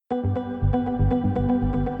Hi,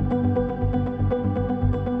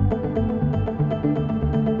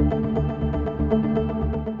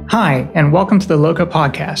 and welcome to the Loka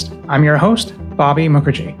Podcast. I'm your host, Bobby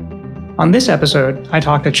Mukherjee. On this episode, I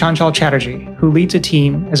talked to Chanchal Chatterjee, who leads a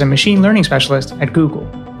team as a machine learning specialist at Google.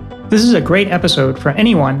 This is a great episode for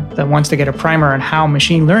anyone that wants to get a primer on how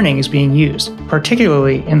machine learning is being used,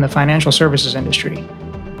 particularly in the financial services industry.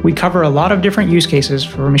 We cover a lot of different use cases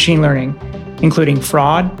for machine learning, including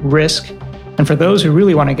fraud, risk, and for those who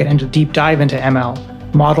really want to get into deep dive into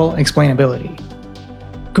ML, model explainability.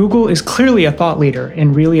 Google is clearly a thought leader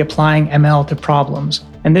in really applying ML to problems,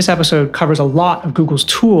 and this episode covers a lot of Google's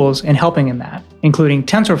tools in helping in that, including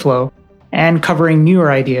TensorFlow and covering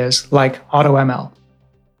newer ideas like AutoML.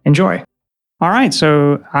 Enjoy. All right,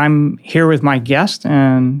 so I'm here with my guest,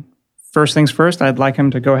 and first things first, I'd like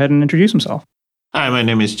him to go ahead and introduce himself. Hi, my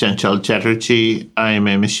name is Chanchal Chatterjee. I am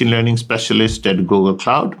a machine learning specialist at Google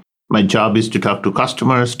Cloud. My job is to talk to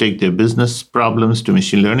customers, take their business problems to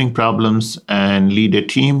machine learning problems, and lead a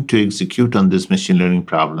team to execute on these machine learning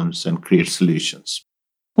problems and create solutions.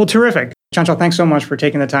 Well, terrific. Chanchal, thanks so much for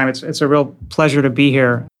taking the time. It's a real pleasure to be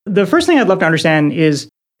here. The first thing I'd love to understand is,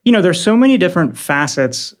 there's so many different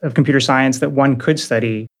facets of computer science that one could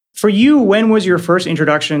study. For you, when was your first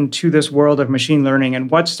introduction to this world of machine learning,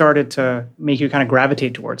 and what started to make you kind of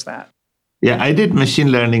gravitate towards that? Yeah, I did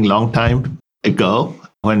machine learning long time ago,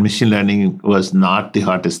 when machine learning was not the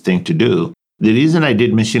hardest thing to do. The reason I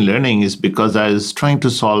did machine learning is because I was trying to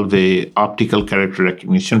solve a optical character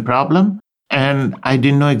recognition problem, and I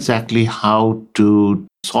didn't know exactly how to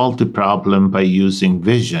solve the problem by using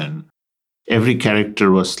vision. Every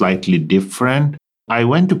character was slightly different. I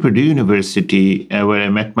went to Purdue University where I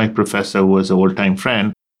met my professor who was an old-time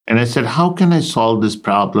friend, and I said, how can I solve this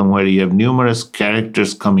problem where you have numerous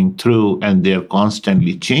characters coming through and they're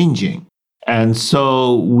constantly changing? And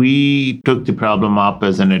so we took the problem up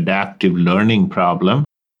as an adaptive learning problem,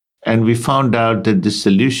 and we found out that the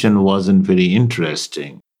solution wasn't very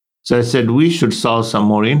interesting. So I said, we should solve some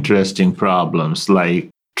more interesting problems, like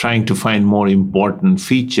trying to find more important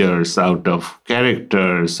features out of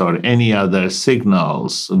characters or any other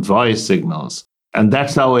signals, voice signals. And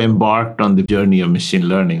that's how I embarked on the journey of machine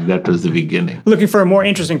learning. That was the beginning. Looking for a more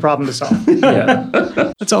interesting problem to solve. Yeah.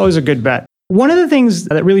 That's always a good bet. One of the things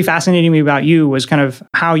that really fascinated me about you was kind of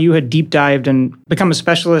how you had deep dived and become a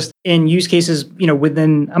specialist in use cases,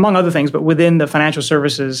 within, among other things, but within the financial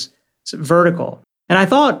services vertical. And I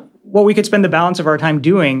thought what we could spend the balance of our time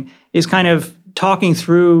doing is kind of talking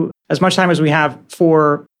through as much time as we have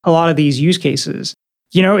for a lot of these use cases.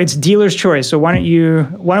 It's dealer's choice. So why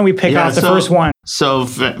don't we pick out the first one? So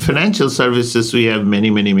financial services, we have many,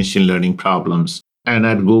 many machine learning problems. And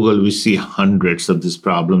at Google, we see hundreds of these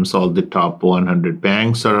problems. All the top 100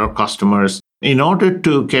 banks are our customers. In order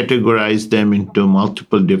to categorize them into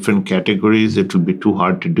multiple different categories, it will be too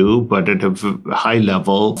hard to do. But at a high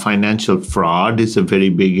level, financial fraud is a very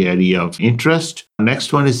big area of interest.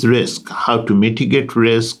 Next one is risk, how to mitigate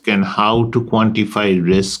risk and how to quantify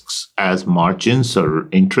risks as margins or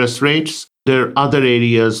interest rates. There are other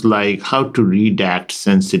areas like how to redact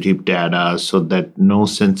sensitive data so that no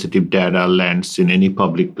sensitive data lands in any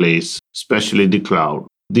public place, especially the cloud.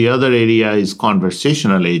 The other area is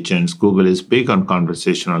conversational agents. Google is big on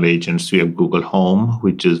conversational agents. We have Google Home,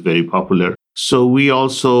 which is very popular. So we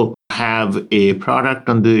also have a product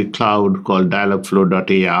on the cloud called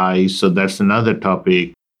Dialogflow.ai. So that's another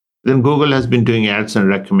topic. Then Google has been doing ads and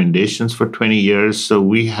recommendations for 20 years. So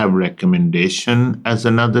we have recommendation as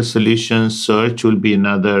another solution. Search will be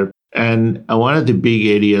another. And one of the big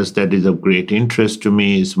areas that is of great interest to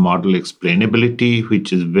me is model explainability,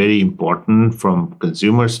 which is very important from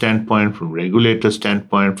consumer standpoint, from regulator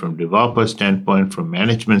standpoint, from developer standpoint, from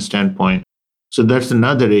management standpoint. So that's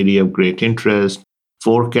another area of great interest.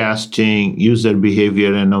 Forecasting, user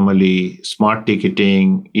behavior anomaly, smart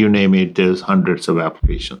ticketing, you name it, there's hundreds of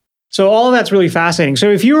applications. So all of that's really fascinating. So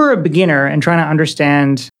if you were a beginner and trying to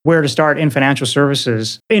understand where to start in financial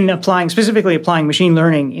services, specifically applying machine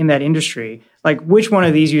learning in that industry, like which one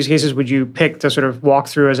of these use cases would you pick to sort of walk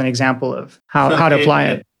through as an example of how to apply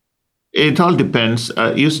it? It all depends.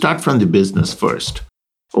 You start from the business first.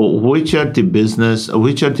 Which are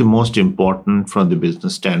the most important from the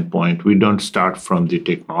business standpoint? We don't start from the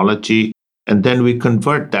technology, and then we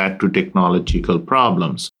convert that to technological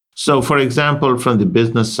problems. So, for example, from the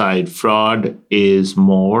business side, fraud is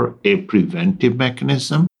more a preventive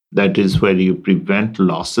mechanism. That is where you prevent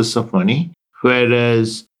losses of money,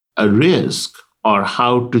 whereas a risk or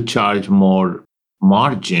how to charge more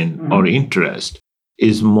margin or interest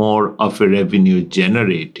is more of a revenue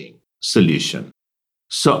generating solution.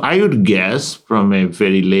 So I would guess from a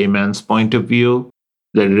very layman's point of view,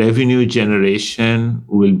 the revenue generation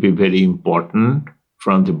will be very important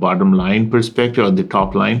from the bottom line perspective or the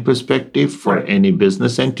top line perspective for any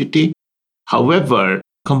business entity. However,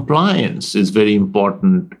 compliance is very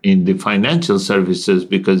important in the financial services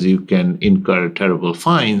because you can incur terrible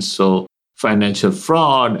fines. So financial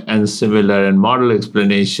fraud and similar and model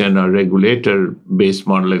explanation or regulator-based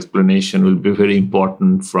model explanation will be very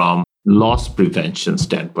important from loss prevention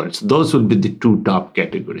standpoint. So those will be the two top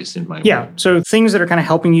categories in my mind. Yeah. So things that are kind of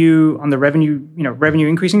helping you on the revenue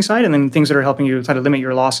increasing side, and then things that are helping you try to limit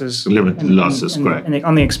your losses. Correct. And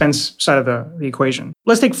on the expense side of the equation.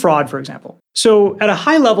 Let's take fraud, for example. So at a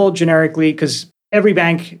high level, generically, because every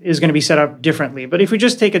bank is going to be set up differently, but if we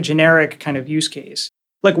just take a generic kind of use case,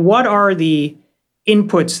 like what are the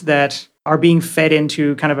inputs that are being fed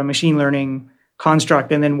into kind of a machine learning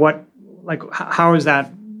construct, and then how is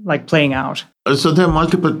that like playing out? So there are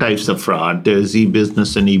multiple types of fraud. There's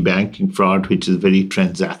e-business and e-banking fraud, which is very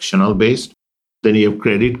transactional based. Then you have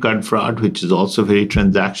credit card fraud, which is also very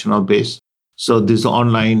transactional based. So this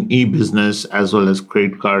online e-business as well as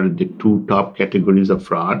credit card are the two top categories of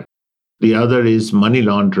fraud. The other is money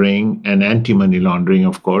laundering and anti-money laundering,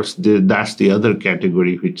 of course. That's the other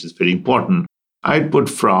category, which is very important. I'd put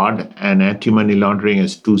fraud and anti-money laundering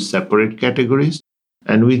as two separate categories.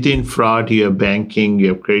 And within fraud, you have banking, you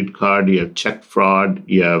have credit card, you have check fraud,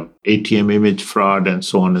 you have ATM image fraud, and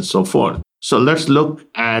so on and so forth. So let's look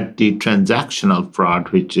at the transactional fraud,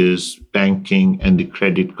 which is banking and the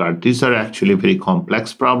credit card. These are actually very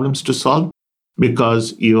complex problems to solve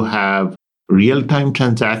because you have real-time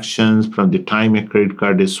transactions from the time a credit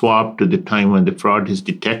card is swapped to the time when the fraud is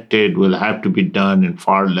detected will have to be done in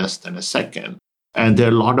far less than a second. And there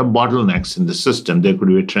are a lot of bottlenecks in the system. There could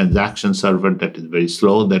be a transaction server that is very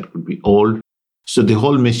slow, that could be old. So the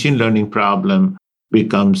whole machine learning problem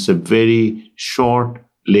becomes a very short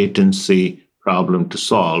latency problem to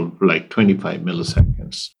solve, like 25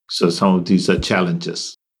 milliseconds. So some of these are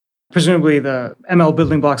challenges. Presumably the ML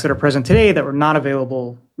building blocks that are present today that were not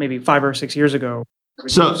available maybe 5 or 6 years ago.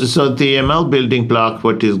 So the ML building block,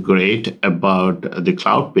 what is great about the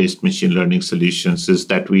cloud-based machine learning solutions is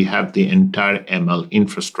that we have the entire ML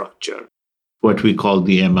infrastructure, what we call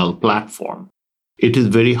the ML platform. It is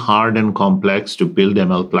very hard and complex to build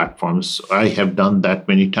ML platforms. I have done that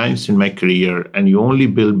many times in my career, and you only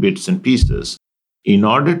build bits and pieces. In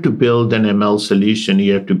order to build an ML solution,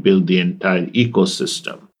 you have to build the entire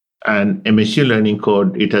ecosystem. And a machine learning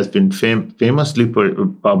code, it has been famously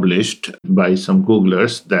published by some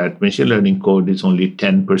Googlers that machine learning code is only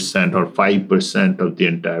 10% or 5% of the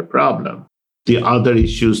entire problem. The other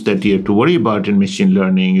issues that you have to worry about in machine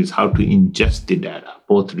learning is how to ingest the data,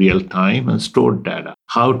 both real-time and stored data,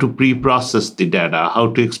 how to pre-process the data,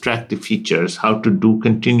 how to extract the features, how to do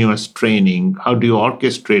continuous training, how do you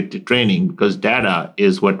orchestrate the training, because data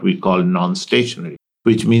is what we call non-stationary,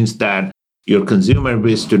 which means that your consumer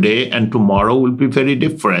base today and tomorrow will be very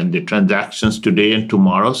different. The transactions today and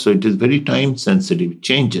tomorrow, so it is very time sensitive, it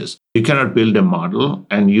changes. You cannot build a model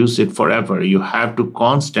and use it forever. You have to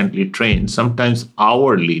constantly train, sometimes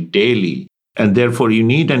hourly, daily. And therefore, you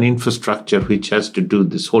need an infrastructure which has to do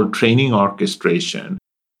this whole training orchestration.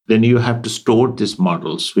 Then you have to store these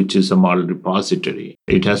models, which is a model repository.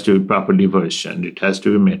 It has to be properly versioned. It has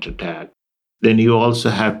to be meta tagged. Then you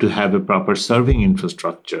also have to have a proper serving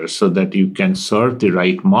infrastructure so that you can serve the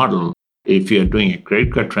right model. If you're doing a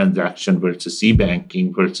credit card transaction versus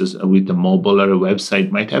e-banking versus with a mobile or a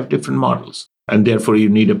website might have different models. And therefore, you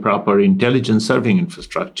need a proper intelligent serving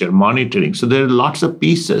infrastructure, monitoring. So there are lots of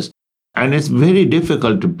pieces. And it's very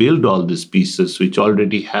difficult to build all these pieces, which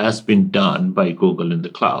already has been done by Google in the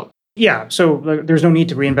cloud. Yeah, so there's no need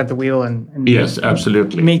to reinvent the wheel and yes,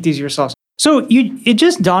 absolutely. Make these yourselves. So it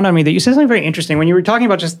just dawned on me that you said something very interesting when you were talking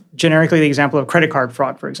about just generically the example of credit card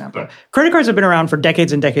fraud, for example. Right. Credit cards have been around for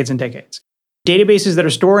decades and decades and decades. Databases that are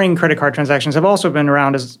storing credit card transactions have also been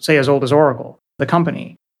around as old as Oracle, the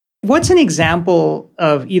company. What's an example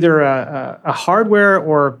of either a hardware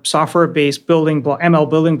or software-based building block, ML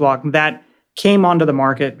building block that came onto the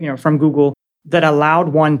market, from Google that allowed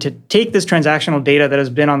one to take this transactional data that has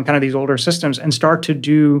been on kind of these older systems and start to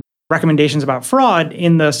do recommendations about fraud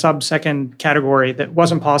in the sub-second category that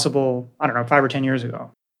wasn't possible, 5 or 10 years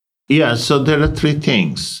ago? Yeah, so there are three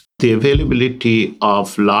things. The availability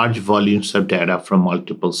of large volumes of data from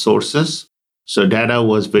multiple sources. So data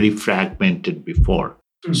was very fragmented before.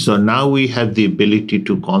 Mm-hmm. So now we have the ability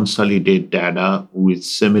to consolidate data with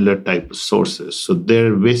similar type of sources. So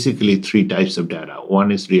there are basically three types of data. One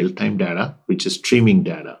is real-time data, which is streaming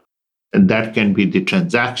data. And that can be the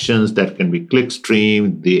transactions, that can be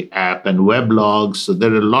clickstream, the app and web logs. So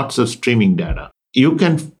there are lots of streaming data. You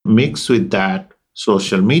can mix with that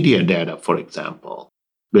social media data, for example,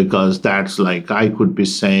 because that's like I could be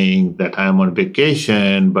saying that I'm on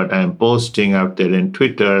vacation, but I'm posting out there in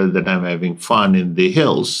Twitter that I'm having fun in the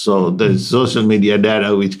hills. So there's social media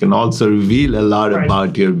data, which can also reveal a lot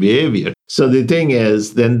about your behavior. So the thing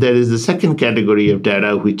is, then there is the second category of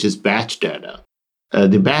data, which is batch data.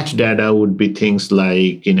 The batch data would be things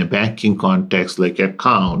like in a banking context, like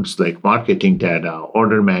accounts, like marketing data,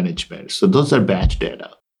 order management. So those are batch data.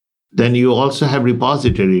 Then you also have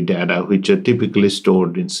repository data, which are typically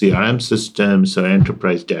stored in CRM systems or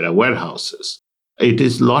enterprise data warehouses. It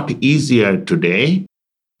is a lot easier today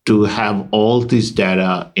to have all this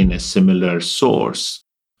data in a similar source.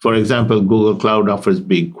 For example, Google Cloud offers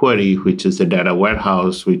BigQuery, which is a data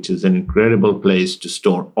warehouse, which is an incredible place to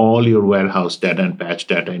store all your warehouse data and batch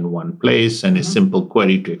data in one place and a simple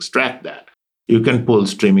query to extract that. You can pull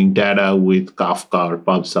streaming data with Kafka or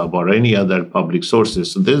PubSub or any other public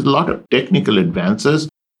sources. So there's a lot of technical advances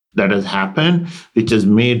that has happened, which has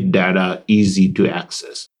made data easy to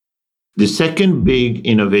access. The second big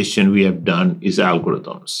innovation we have done is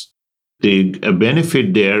algorithms. The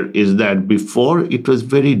benefit there is that before it was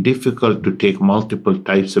very difficult to take multiple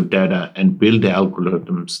types of data and build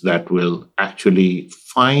algorithms that will actually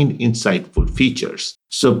find insightful features.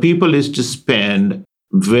 So people used to spend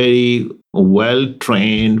very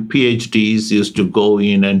well-trained PhDs used to go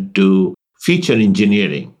in and do feature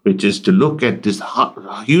engineering, which is to look at this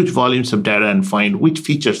huge volumes of data and find which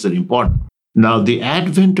features are important. Now, the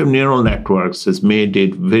advent of neural networks has made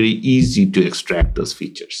it very easy to extract those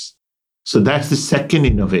features. So that's the second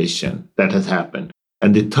innovation that has happened.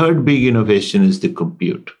 And the third big innovation is the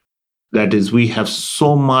compute. That is, we have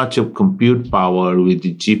so much of compute power with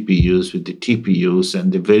the GPUs, with the TPUs,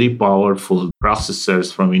 and the very powerful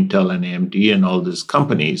processors from Intel and AMD and all these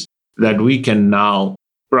companies that we can now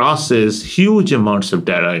process huge amounts of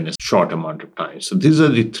data in a short amount of time. So these are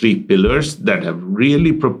the three pillars that have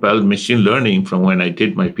really propelled machine learning from when I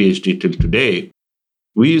did my PhD till today.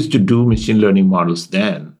 We used to do machine learning models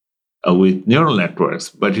then with neural networks,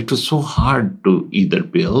 but it was so hard to either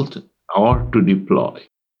build or to deploy.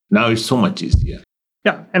 Now it's so much easier.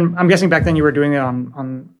 Yeah, and I'm guessing back then you were doing it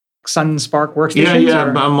on Sun Spark workstations?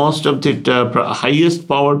 Yeah. Most of the highest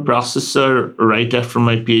power processor right after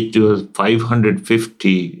my PhD was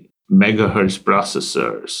 550 megahertz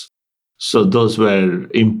processors. So those were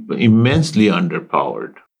immensely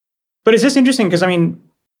underpowered. But it's just interesting because, I mean,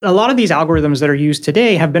 a lot of these algorithms that are used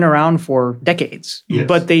today have been around for decades,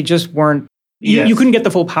 but they just weren't, you couldn't get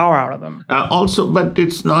the full power out of them. But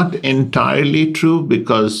it's not entirely true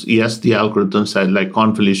because, yes, the algorithms like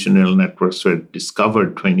convolutional neural networks were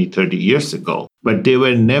discovered 20, 30 years ago, but they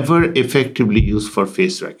were never effectively used for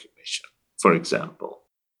face recognition, for example.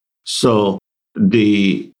 So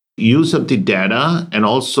the use of the data and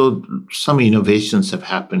also some innovations have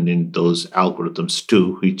happened in those algorithms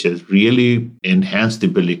too, which has really enhanced the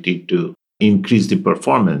ability to increase the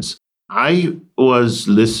performance. I was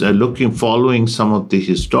following some of the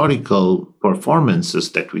historical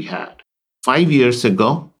performances that we had. 5 years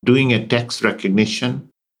ago, doing a text recognition,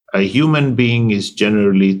 a human being is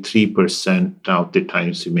generally 3% of the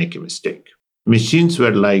times we make a mistake. Machines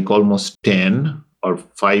were like almost 10 or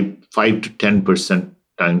 5 to 10%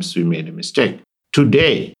 times we made a mistake.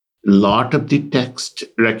 Today, a lot of the text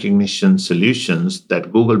recognition solutions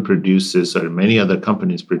that Google produces or many other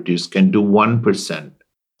companies produce can do 1%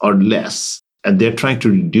 or less, and they're trying to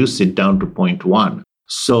reduce it down to 0.1.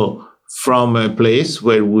 So from a place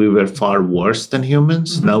where we were far worse than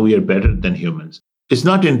humans, now we are better than humans. It's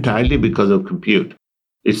not entirely because of compute.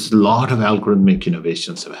 It's a lot of algorithmic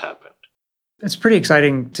innovations have happened. It's pretty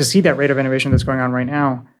exciting to see that rate of innovation that's going on right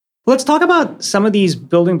now. Let's talk about some of these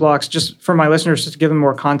building blocks, just for my listeners, just to give them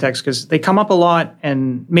more context, because they come up a lot,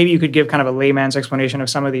 and maybe you could give kind of a layman's explanation of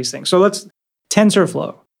some of these things. So let's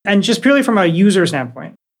TensorFlow. And just purely from a user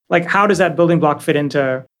standpoint, like how does that building block fit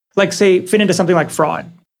into something like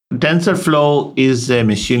fraud? TensorFlow is a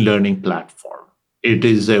machine learning platform. It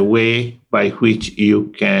is a way by which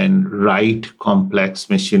you can write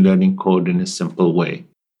complex machine learning code in a simple way.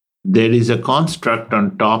 There is a construct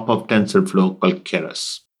on top of TensorFlow called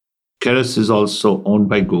Keras. Keras is also owned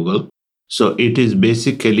by Google. So it is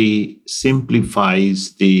basically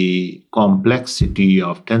simplifies the complexity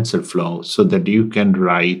of TensorFlow so that you can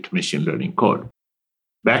write machine learning code.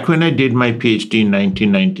 Back when I did my PhD in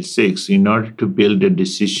 1996, in order to build a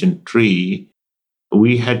decision tree,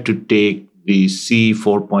 we had to take the C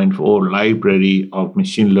 4.0 library of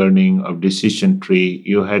machine learning, of decision tree,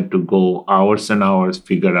 you had to go hours and hours,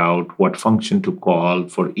 figure out what function to call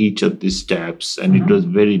for each of these steps. And it was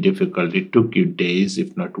very difficult. It took you days,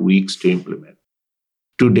 if not weeks, to implement.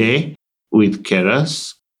 Today, with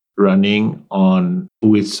Keras running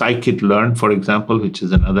with scikit-learn, for example, which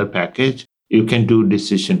is another package, you can do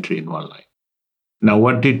decision tree in one line. Now,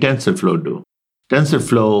 what did TensorFlow do?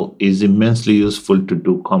 TensorFlow is immensely useful to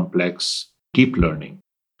do complex deep learning.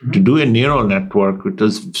 To do a neural network, which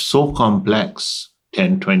was so complex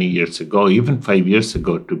 10, 20 years ago, even 5 years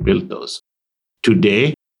ago to build those.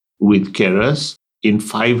 Today, with Keras, in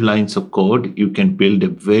 5 lines of code, you can build a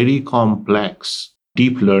very complex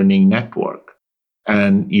deep learning network.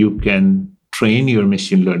 And you can train your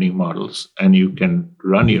machine learning models and you can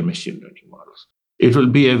run your machine learning models. It will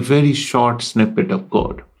be a very short snippet of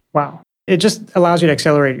code. Wow. It just allows you to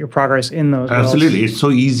accelerate your progress in those worlds. Absolutely. It's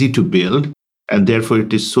so easy to build, and therefore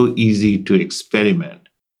it is so easy to experiment.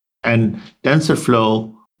 And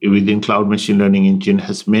TensorFlow within Cloud Machine Learning Engine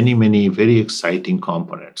has many, many very exciting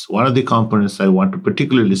components. One of the components I want to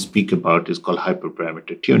particularly speak about is called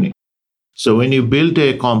hyperparameter tuning. So when you build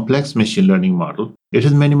a complex machine learning model, it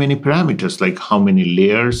has many, many parameters, like how many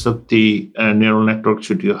layers of the neural network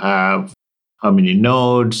should you have, how many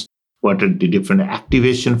nodes, what are the different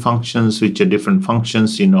activation functions, which are different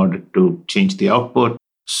functions in order to change the output.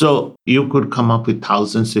 So you could come up with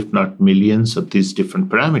thousands, if not millions, of these different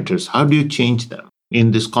parameters. How do you change them?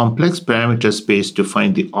 In this complex parameter space, to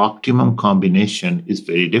find the optimum combination is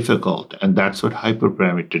very difficult. And that's what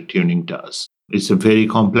hyperparameter tuning does. It's a very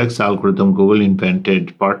complex algorithm Google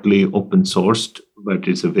invented, partly open sourced, but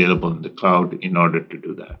it's available in the cloud in order to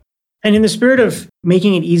do that. And in the spirit of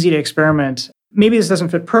making it easy to experiment, maybe this doesn't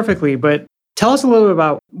fit perfectly, but tell us a little bit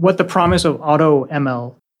about what the promise of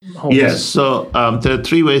AutoML holds. Yes. So there are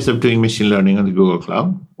 3 ways of doing machine learning on the Google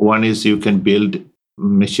Cloud. One is you can build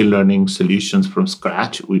machine learning solutions from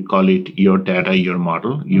scratch. We call it your data, your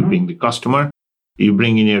model. You being the customer. You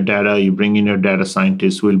bring in your data, you bring in your data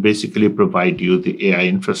scientists who will basically provide you the AI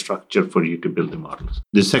infrastructure for you to build the models.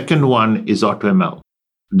 The second one is AutoML.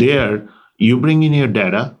 There, you bring in your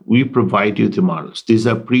data, we provide you the models. These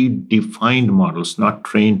are predefined models, not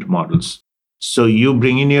trained models. So you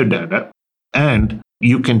bring in your data and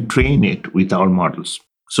you can train it with our models.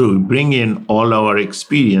 So we bring in all our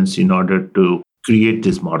experience in order to create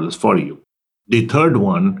these models for you. The third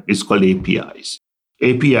one is called APIs.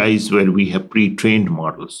 APIs where we have pre-trained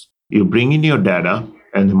models. You bring in your data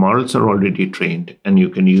and the models are already trained and you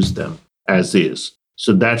can use them as is.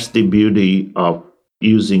 So that's the beauty of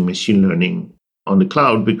using machine learning on the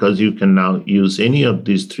cloud, because you can now use any of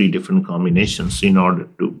these 3 different combinations in order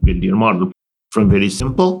to build your model, from very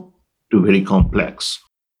simple to very complex.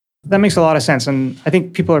 That makes a lot of sense. And I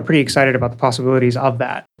think people are pretty excited about the possibilities of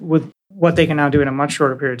that with what they can now do in a much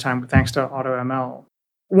shorter period of time thanks to AutoML.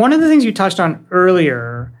 One of the things you touched on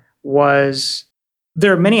earlier was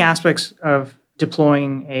there are many aspects of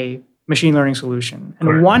deploying a machine learning solution. And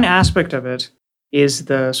Correct. One aspect of it is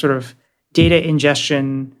the sort of data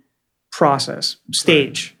ingestion process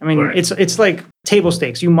stage. I mean, Correct. it's like table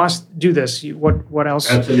stakes. You must do this. What else?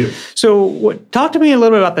 Absolutely. So talk to me a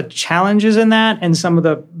little bit about the challenges in that and some of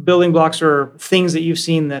the building blocks or things that you've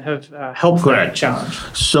seen that have helped that challenge.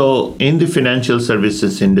 So in the financial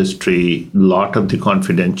services industry, a lot of the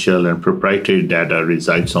confidential and proprietary data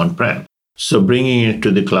resides on-prem. So bringing it to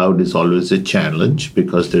the cloud is always a challenge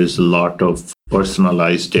because there is a lot of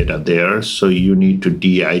personalized data there. So you need to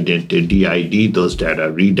DID those data,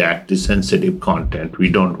 redact the sensitive content. We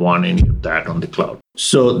don't want any of that on the cloud.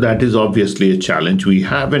 So that is obviously a challenge. We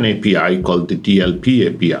have an API called the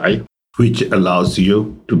DLP API, which allows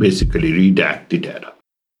you to basically redact the data.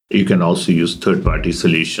 You can also use third-party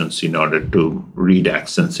solutions in order to redact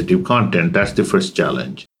sensitive content. That's the first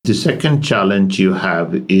challenge. The second challenge you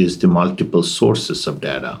have is the multiple sources of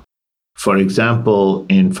data. For example,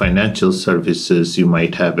 in financial services, you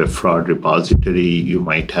might have a fraud repository. You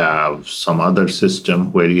might have some other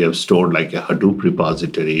system where you have stored like a Hadoop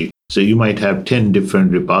repository. So you might have 10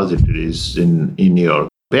 different repositories in your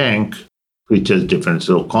bank, which is different.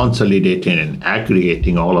 So consolidating and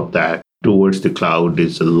aggregating all of that towards the cloud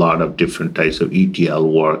is a lot of different types of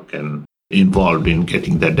ETL work and involved in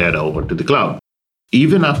getting that data over to the cloud.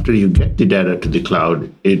 Even after you get the data to the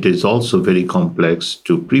cloud, it is also very complex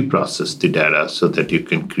to pre-process the data so that you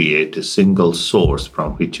can create a single source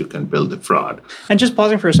from which you can build the fraud. And just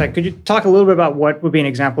pausing for a sec, could you talk a little bit about what would be an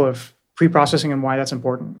example of pre-processing and why that's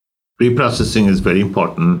important? Pre-processing is very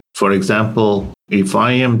important. For example, if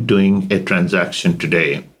I am doing a transaction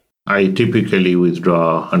today, I typically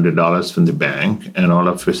withdraw $100 from the bank, and all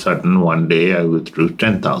of a sudden, one day I withdrew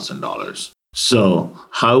 $10,000. So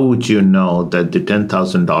how would you know that the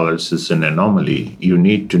 $10,000 is an anomaly? You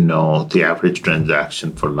need to know the average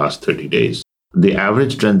transaction for last 30 days. The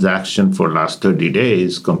average transaction for last 30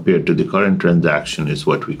 days compared to the current transaction is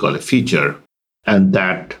what we call a feature. And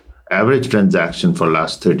that average transaction for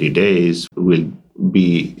last 30 days will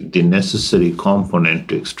be the necessary component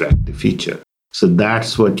to extract the feature. So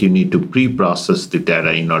that's what you need to pre-process the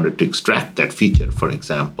data in order to extract that feature, for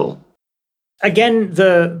example. Again,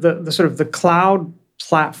 the sort of the cloud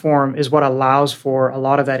platform is what allows for a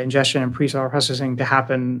lot of that ingestion and pre-processing to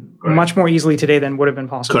happen much more easily today than would have been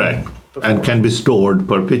possible. Correct. Before. And can be stored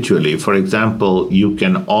perpetually. For example, you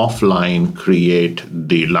can offline create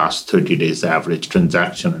the last 30 days average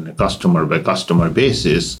transaction on a customer by customer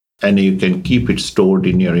basis, and you can keep it stored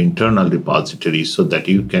in your internal repository so that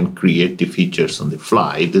you can create the features on the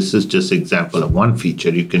fly. This is just an example of one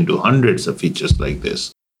feature. You can do hundreds of features like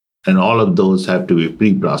this. And all of those have to be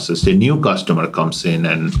pre-processed. A new customer comes in,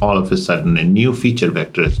 and all of a sudden, a new feature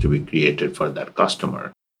vector has to be created for that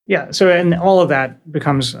customer. Yeah. So, and all of that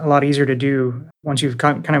becomes a lot easier to do once you've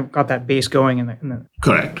kind of got that base going in the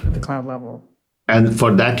Correct. At the cloud level. And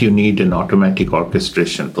for that, you need an automatic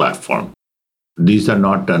orchestration platform. These are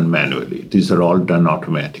not done manually. These are all done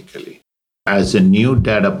automatically. As a new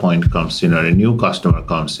data point comes in or a new customer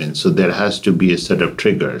comes in, so there has to be a set of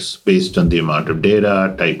triggers based on the amount of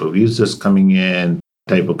data, type of users coming in,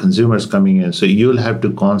 type of consumers coming in. So you'll have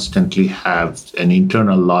to constantly have an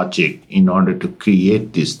internal logic in order to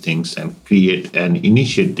create these things and create and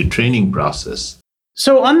initiate the training process.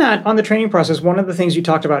 So on the training process, one of the things you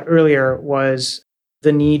talked about earlier was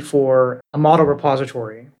the need for a model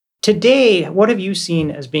repository. Today, what have you seen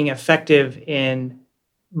as being effective in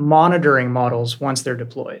monitoring models once they're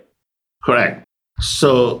deployed? Correct.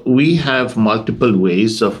 So we have multiple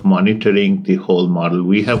ways of monitoring the whole model.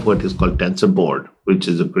 We have what is called TensorBoard, which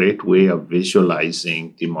is a great way of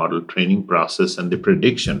visualizing the model training process and the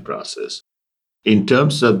prediction process. In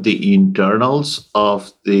terms of the internals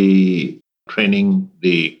of the training,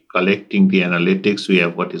 the collecting the analytics, we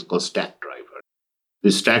have what is called Stackdriver. The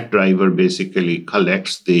Stackdriver basically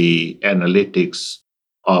collects the analytics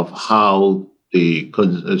of how the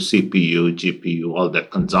CPU, GPU, all that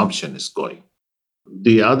consumption is going.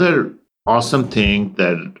 The other awesome thing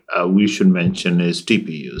that we should mention is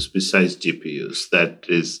TPUs besides GPUs. That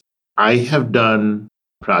is, I have done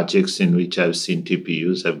projects in which I've seen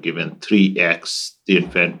TPUs have given 3x the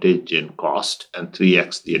advantage in cost and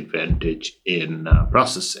 3x the advantage in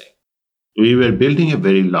processing. We were building a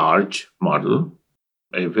very large model,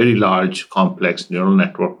 a very large complex neural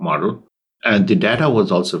network model, and the data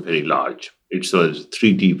was also very large. It was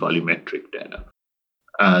 3D volumetric data.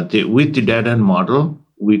 With the data and model,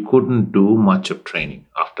 we couldn't do much of training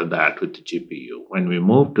after that with the GPU. When we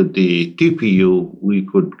moved to the TPU, we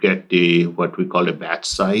could get what we call a batch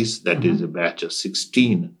size, that is a batch of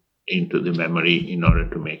 16 into the memory in order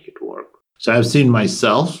to make it work. So I've seen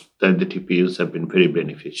myself that the TPUs have been very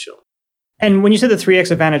beneficial. And when you said the 3x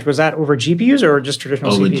advantage, was that over GPUs or just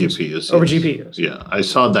traditional over CPUs? GPUs? Over yes. GPUs. Yeah, I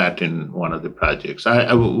saw that in one of the projects.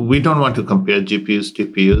 We don't want to compare GPUs,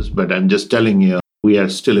 TPUs, but I'm just telling you, we are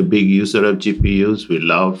still a big user of GPUs. We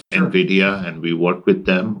love NVIDIA and we work with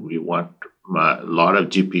them. We want a lot of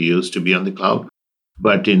GPUs to be on the cloud.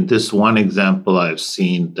 But in this one example, I've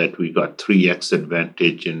seen that we got 3x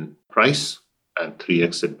advantage in price and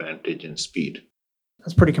 3x advantage in speed.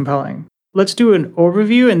 That's pretty compelling. Let's do an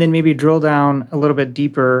overview and then maybe drill down a little bit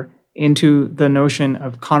deeper into the notion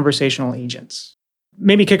of conversational agents.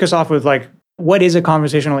 Maybe kick us off with what is a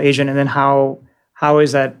conversational agent, and then how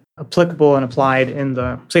is that applicable and applied in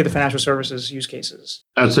the financial services use cases?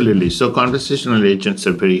 Absolutely. So conversational agents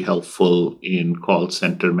are very helpful in call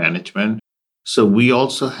center management. So we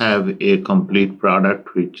also have a complete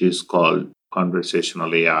product which is called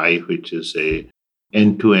Conversational AI, which is a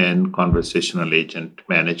end-to-end conversational agent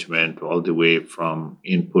management all the way from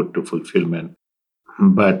input to fulfillment.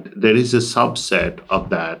 But there is a subset of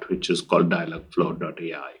that which is called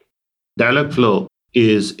Dialogflow.ai. Dialogflow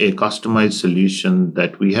is a customized solution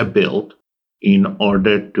that we have built in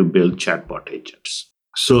order to build chatbot agents.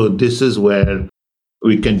 So this is where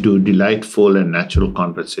we can do delightful and natural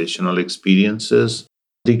conversational experiences.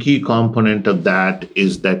 The key component of that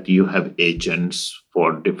is that you have agents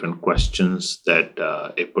for different questions that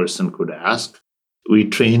a person could ask. We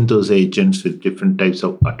train those agents with different types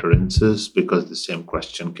of utterances because the same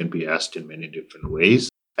question can be asked in many different ways.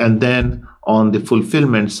 And then on the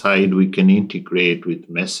fulfillment side, we can integrate with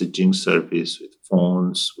messaging service, with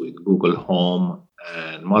phones, with Google Home,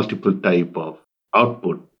 and multiple type of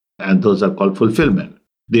output And those are called fulfillment.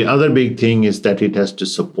 The other big thing is that it has to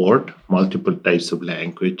support multiple types of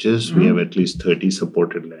languages. Mm-hmm. We have at least 30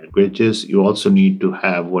 supported languages. You also need to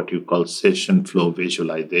have what you call session flow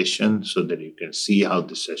visualization so that you can see how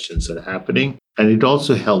the sessions are happening. And it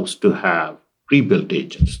also helps to have pre-built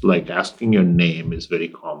agents, like asking your name is very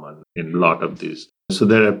common in a lot of these. So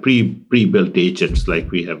there are pre-built agents, like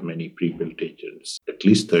we have many pre-built agents, at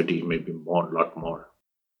least 30, maybe more, a lot more.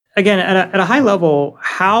 Again, at a high level,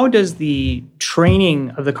 how does the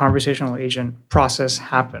training of the conversational agent process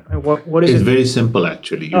happen? What is it? It's very simple,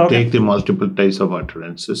 actually. You take the multiple types of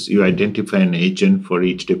utterances, you identify an agent for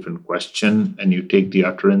each different question, and you take the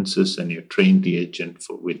utterances and you train the agent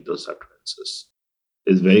with those utterances.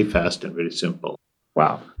 It's very fast and very simple.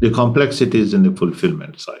 Wow. The complexity is in the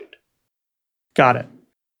fulfillment side. Got it.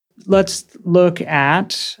 Let's look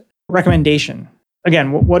at recommendation.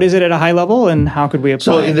 Again, what is it at a high level and how could we apply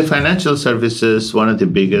So it? in the financial services, one of the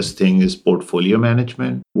biggest things is portfolio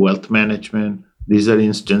management, wealth management. These are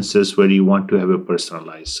instances where you want to have a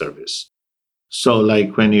personalized service. So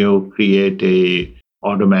like when you create a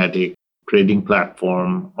automatic trading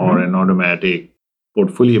platform or an automatic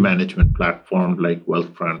portfolio management platform like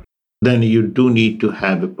Wealthfront, then you do need to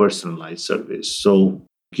have a personalized service. So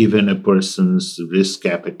given a person's risk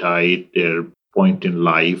appetite, their point in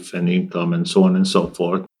life and income and so on and so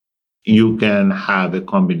forth, you can have a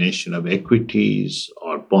combination of equities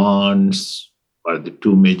or bonds or the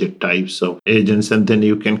two major types of agents. And then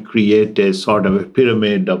you can create a sort of a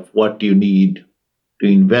pyramid of what you need to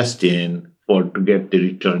invest in to get the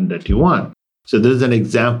return that you want. So this is an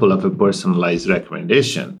example of a personalized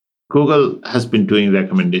recommendation. Google has been doing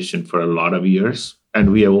recommendation for a lot of years,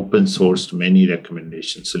 and we have open sourced many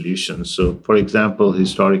recommendation solutions. So, for example,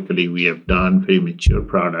 historically, we have done very mature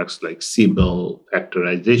products like Siebel,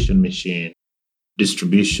 factorization machine,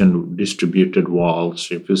 distributed walls.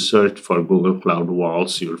 If you search for Google Cloud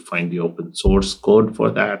Walls, you'll find the open source code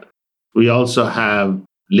for that. We also have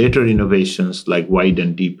later innovations like wide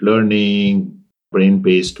and deep learning,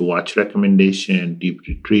 brain-based watch recommendation, deep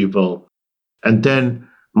retrieval, and then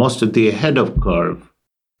most of the ahead of curve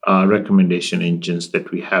recommendation engines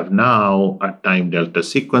that we have now are time delta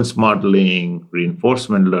sequence modeling,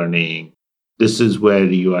 reinforcement learning. This is where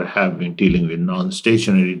you are dealing with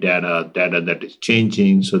non-stationary data that is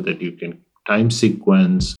changing so that you can time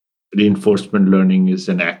sequence. Reinforcement learning is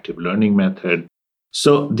an active learning method.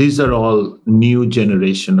 So these are all new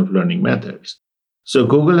generation of learning methods. So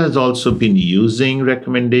Google has also been using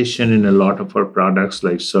recommendation in a lot of our products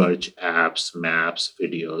like search, apps, maps,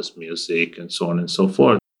 videos, music, and so on and so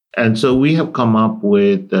forth. And so we have come up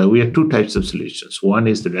with, we have two types of solutions. One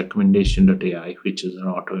is the recommendation.ai, which is an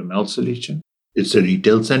AutoML solution. It's a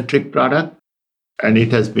retail-centric product, and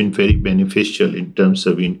it has been very beneficial in terms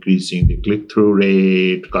of increasing the click-through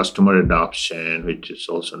rate, customer adoption, which is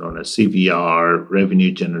also known as CVR,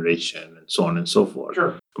 revenue generation, and so on and so forth.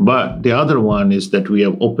 Sure. But the other one is that we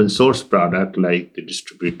have open source product like the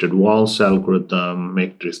distributed walls algorithm,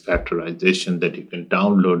 matrix factorization that you can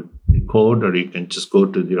download the code, or you can just go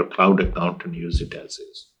to your cloud account and use it as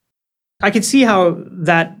is. I could see how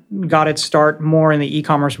that got its start more in the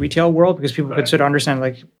e-commerce retail world because people could sort of understand,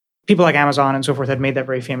 like people like Amazon and so forth had made that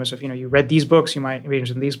very famous. If you read these books, you might be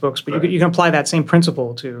interested in these books, but you can apply that same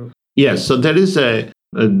principle to. Yes, so there is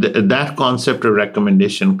that concept of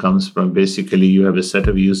recommendation comes from basically you have a set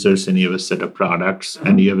of users and you have a set of products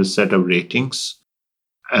and you have a set of ratings.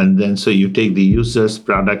 And then so you take the users,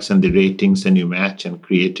 products, and the ratings and you match and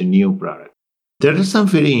create a new product. There are some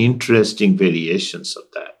very interesting variations of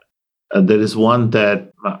that. There is one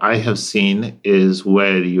that I have seen is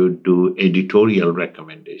where you do editorial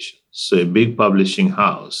recommendations. So a big publishing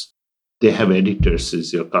house, they have editors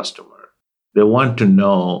as your customer. They want to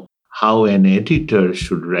know how an editor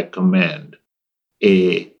should recommend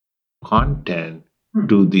a content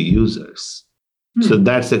to the users. So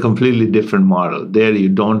that's a completely different model. There you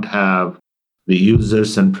don't have the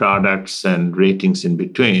users and products and ratings in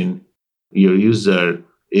between. Your user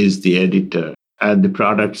is the editor and the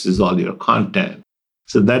products is all your content.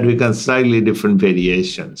 So that becomes slightly different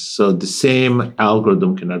variations. So the same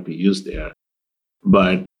algorithm cannot be used there.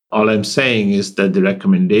 But all I'm saying is that the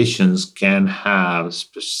recommendations can have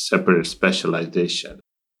separate specialization.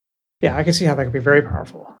 Yeah, I can see how that could be very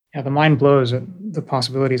powerful. Yeah, the mind blows at the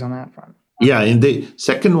possibilities on that front. Yeah, and the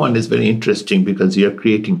second one is very interesting because you're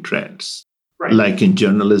creating trends. Right. Like in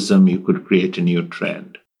journalism, you could create a new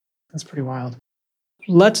trend. That's pretty wild.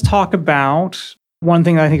 Let's talk about one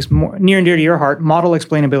thing that I think is more near and dear to your heart, model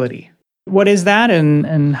explainability. What is that,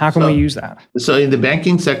 and how can we use that? So in the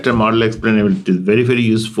banking sector, model explainability is very, very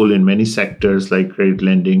useful in many sectors like credit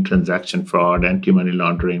lending, transaction fraud, anti-money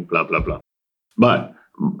laundering, blah, blah, blah. But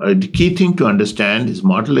the key thing to understand is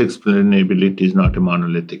model explainability is not a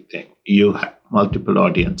monolithic thing. You have multiple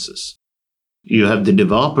audiences. You have the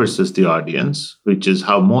developers as the audience, which is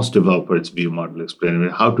how most developers view model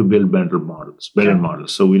explainability, how to build better models.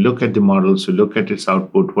 So we look at the models, we look at its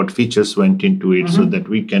output, what features went into it so that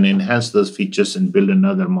we can enhance those features and build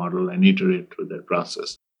another model and iterate through that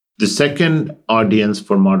process. The second audience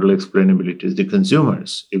for model explainability is the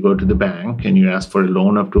consumers. You go to the bank and you ask for a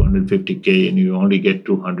loan of $250K and you only get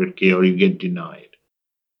 $200K or you get denied.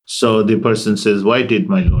 So the person says, why did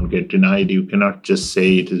my loan get denied? You cannot just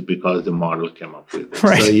say it is because the model came up with it.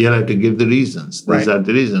 Right. So you have to give the reasons. These are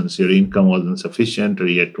the reasons. Your income wasn't sufficient or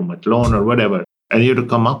you had too much loan or whatever. And you have to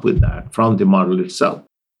come up with that from the model itself.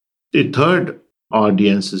 The third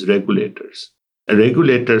audience is regulators.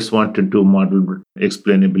 Regulators want to do model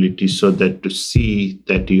explainability so that to see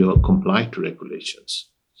that you comply to regulations.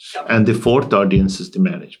 And the fourth audience is the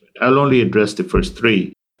management. I'll only address the first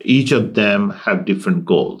three. Each of them have different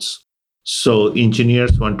goals. So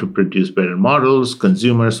engineers want to produce better models.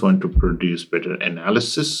 Consumers want to produce better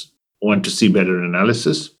analysis, want to see better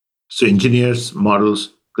analysis. So engineers,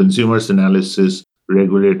 models, consumers, analysis,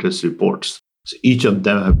 regulators, reports. So each of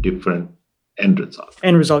them have different end results.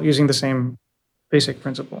 End result using the same basic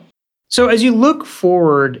principle. So as you look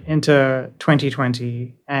forward into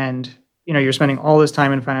 2020 and you're spending all this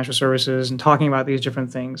time in financial services and talking about these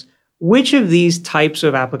different things, which of these types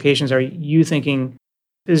of applications are you thinking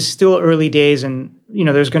is still early days and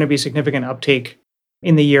there's going to be significant uptake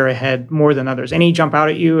in the year ahead more than others? Any jump out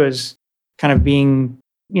at you as kind of being,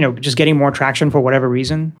 just getting more traction for whatever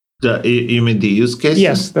reason? You mean the use cases?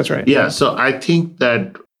 Yes, that's right. Yeah, so I think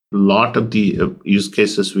that a lot of the use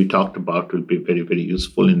cases we talked about will be very, very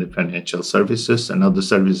useful in the financial services and other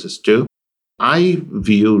services too. I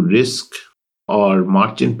view risk or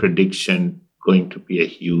margin prediction going to be a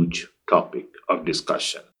huge topic of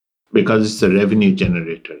discussion because it's a revenue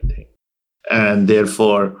generator thing. And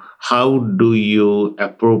therefore, how do you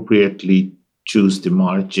appropriately choose the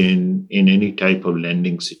margin in any type of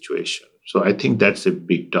lending situation? So I think that's a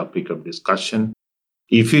big topic of discussion.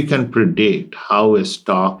 If you can predict how a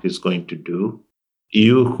stock is going to do,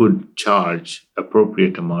 you could charge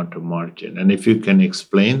appropriate amount of margin. And if you can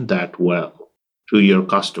explain that well to your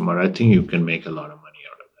customer, I think you can make a lot of money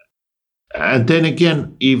out of that. And then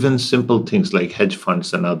again, even simple things like hedge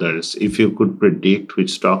funds and others, if you could predict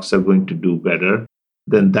which stocks are going to do better,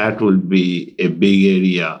 then that will be a big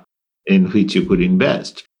area in which you could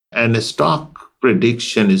invest. And a stock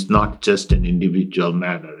prediction is not just an individual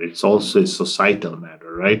matter. It's also a societal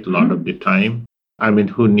matter, right? A lot of the time. I mean,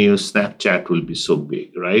 who knew Snapchat will be so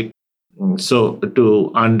big, right? So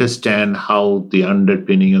to understand how the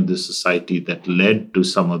underpinning of the society that led to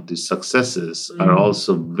some of these successes are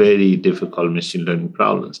also very difficult machine learning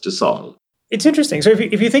problems to solve. It's interesting. So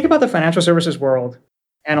if you think about the financial services world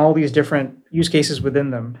and all these different use cases within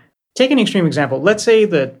them, take an extreme example. Let's say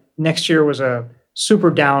that next year was a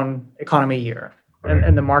super down economy year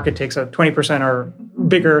and the market takes a 20% or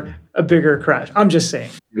a bigger crash. I'm just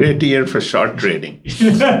saying. Great year for short trading.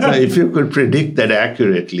 So if you could predict that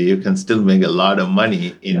accurately, you can still make a lot of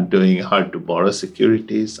money in doing how to borrow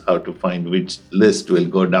securities, how to find which list will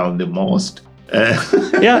go down the most.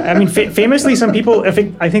 Yeah, I mean, famously, some people,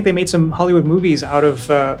 I think they made some Hollywood movies out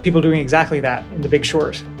of people doing exactly that in The Big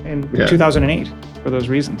Short in 2008 for those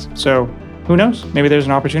reasons. So who knows? Maybe there's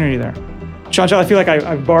an opportunity there. Chanchal, I feel like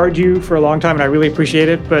I've barred you for a long time and I really appreciate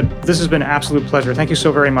it, but this has been an absolute pleasure. Thank you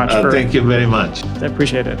so very much. Thank you very much. I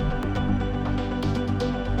appreciate it.